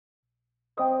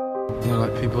You know,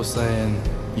 like people saying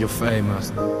you're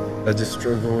famous, I just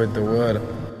struggle with the word.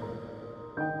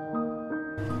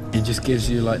 It just gives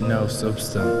you like no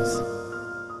substance.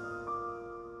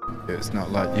 It's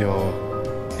not like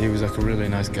he was like a really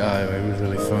nice guy or he was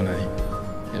really funny.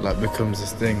 It like becomes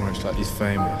this thing where it's like he's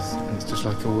famous and it's just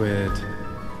like a weird,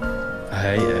 I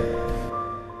hate it.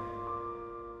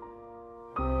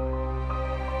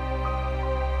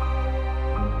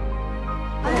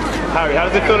 Harry, how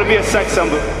does it feel to be a sex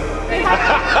symbol?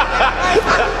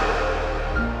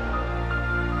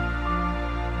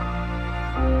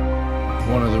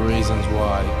 One of the reasons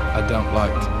why I don't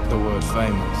like the word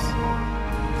famous,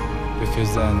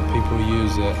 because then people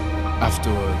use it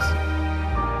afterwards.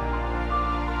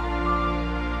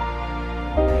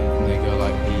 And they go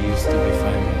like, he used to be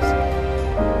famous,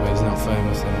 but he's not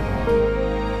famous anymore.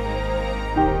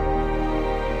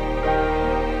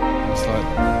 It's like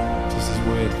just this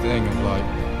weird thing of like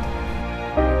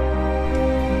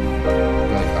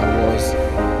I was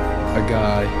a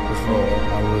guy before,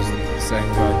 I was the same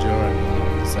guy during,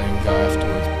 and the same guy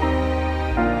afterwards.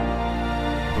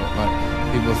 But like,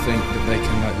 people think that they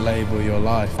can like label your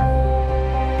life.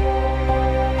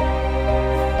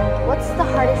 What's the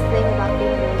hardest thing about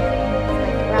being really famous,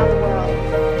 like around the world?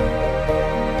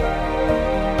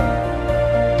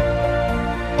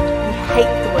 You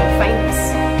hate the word famous.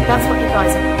 That's what you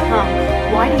guys have become.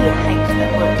 Why do you hate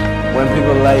that word? When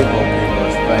people label people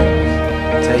as famous,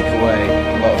 they take away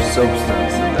a lot of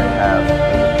substance that they have as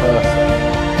a person.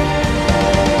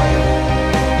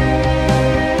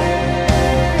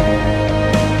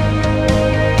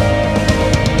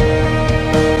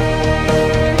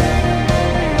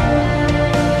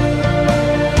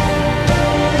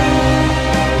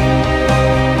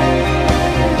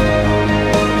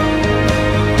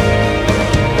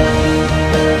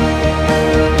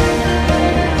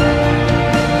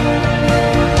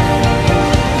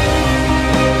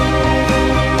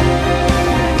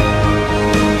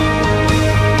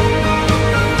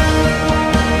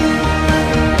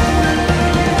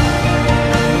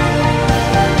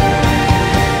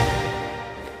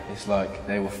 It's like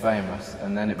they were famous,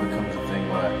 and then it becomes a thing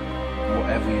where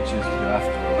whatever you choose to do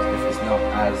afterwards, if it's not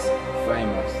as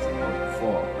famous as it was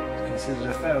before, it's considered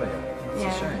a failure. It's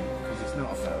a shame, because it's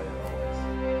not a failure.